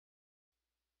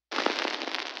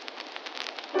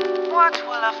what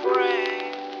will I pray?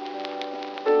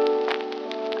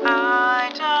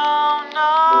 I don't know.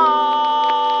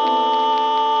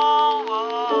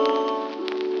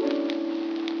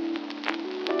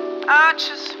 I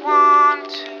just want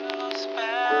to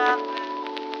spend it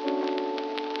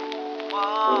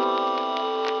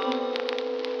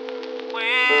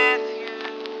with you,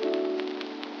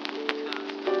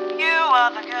 'cause you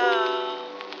are the girl.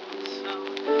 So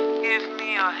give me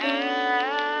your hand,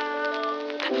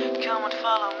 come and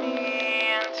follow me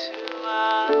into a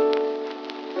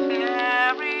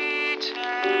fairy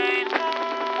tale.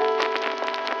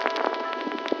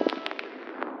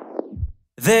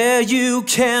 There you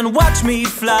can watch me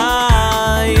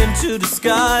fly into the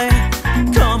sky.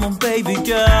 Come on baby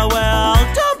girl, well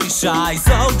don't be shy.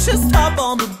 So just hop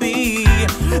on the bee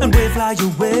and we'll fly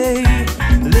away,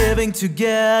 living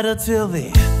together till the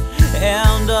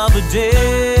end of the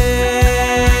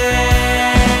day.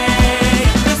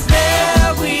 'Cause there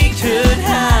we could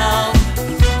have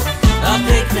a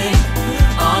picnic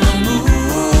on the moon.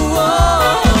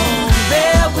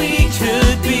 There we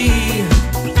could be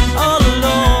all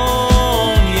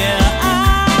alone, yeah. I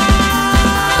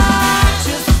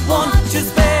just want to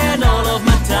spend all of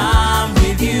my time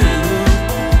with you.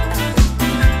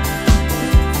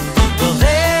 Well,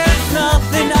 there's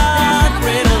nothing I'd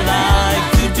really like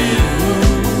to do,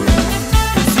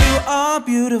 'cause you are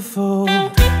beautiful.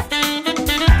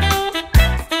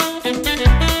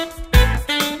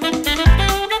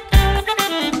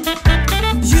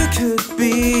 You could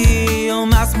be on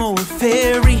my small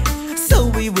fairy, so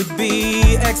we would be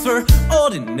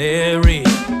extraordinary.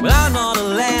 Well, I'm not a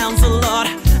Lancelot,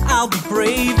 I'll be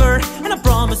braver, and I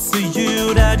promise to you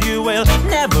that you will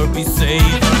never be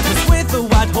safe. 'Cause with the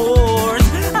white horse,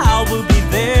 I will be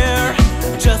there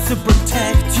just to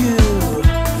protect you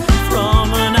from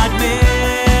a nightmare.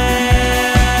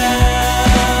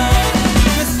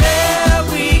 'Cause there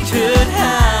we could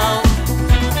have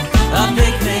a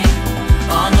picnic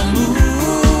on the moon.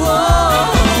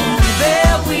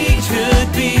 There we could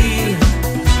be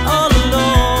all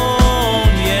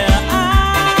alone, yeah.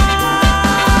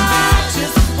 I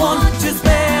just want to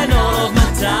spend all of my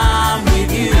time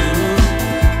with you.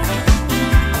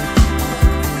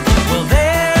 Well,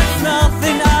 there's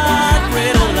nothing I'd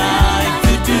really like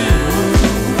to do,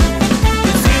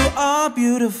 'cause you are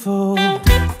beautiful.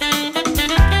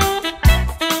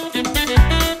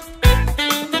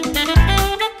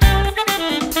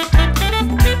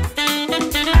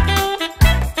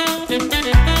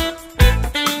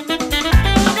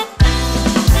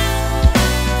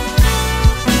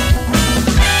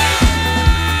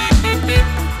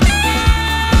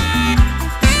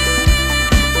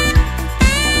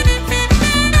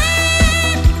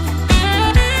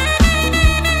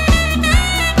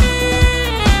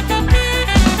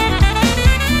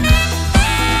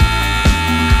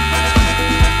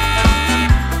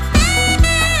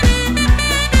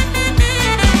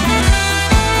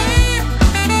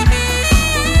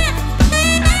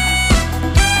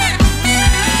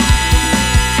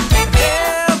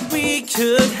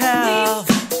 Could have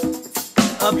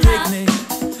a picnic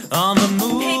on the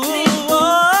moon.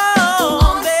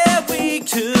 There we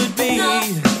could be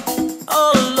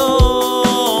all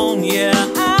alone, yeah.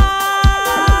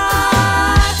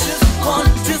 I just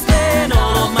want to spend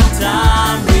all of my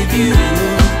time with you.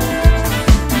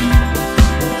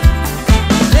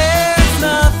 There's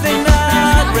nothing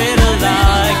I'd really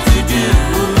like to do,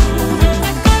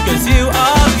 'cause you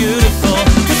are beautiful.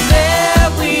 'Cause there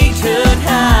we could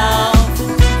have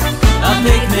a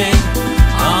picnic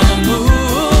on the moon.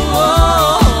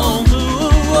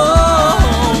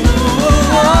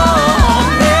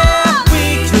 There we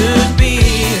could be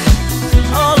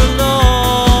all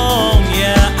alone,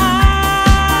 yeah. I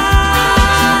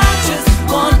just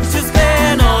want to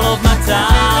spend all of my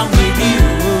time with you.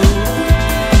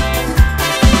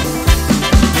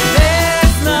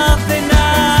 There's nothing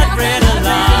I'd really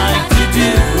like to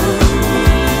do,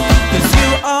 'cause you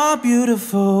are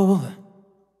beautiful.